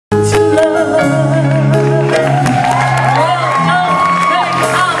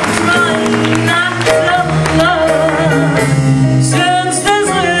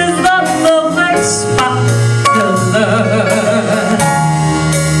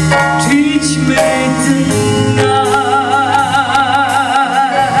me tonight.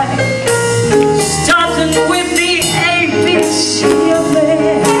 Starting with the ABC of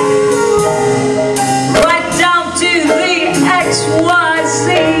it, right down to the XYZ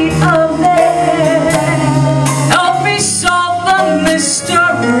of it. Help me solve the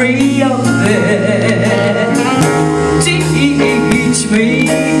mystery of it. Teach me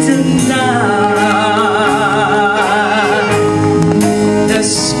tonight. The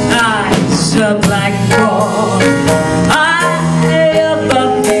sky's a blackboard high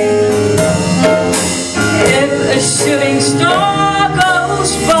above me. If a shooting star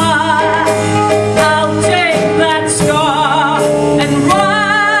goes by, I'll take that star and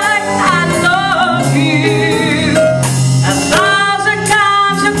write I love you 1,000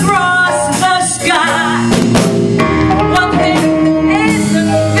 times across the sky. One thing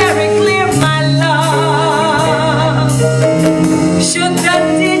isn't very clear, my love. Should that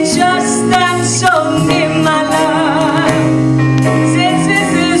teach us that so near, my love? Since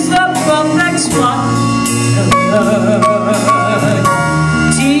this is the perfect spot to love,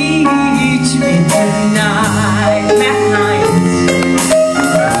 teach me tonight. Matt Hines.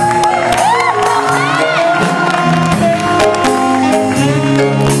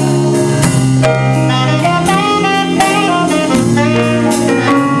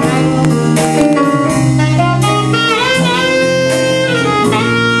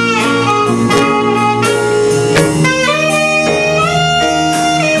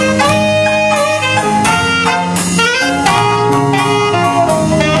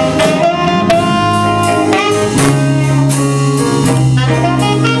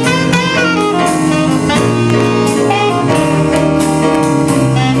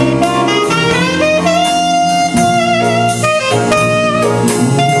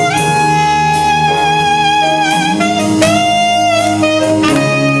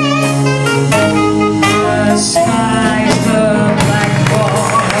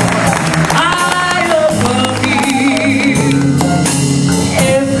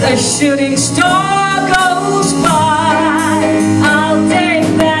 A shooting star goes by, I'll take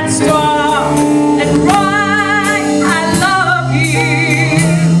that star and write I love you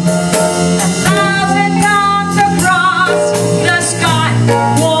 1,000 times across the sky.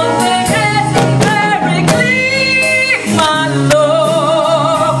 One thing is very clear, my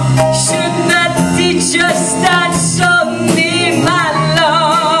love. Should not teach us that so near, my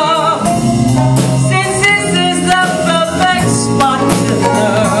love. Since this is the perfect spot to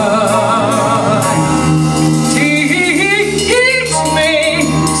love.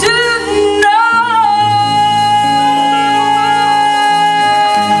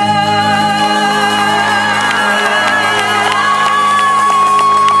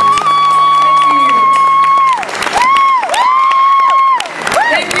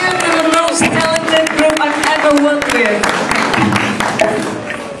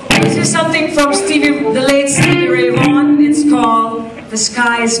 This is something from the late Stevie Ray Vaughan. It's called The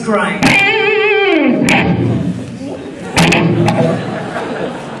Sky is Crying.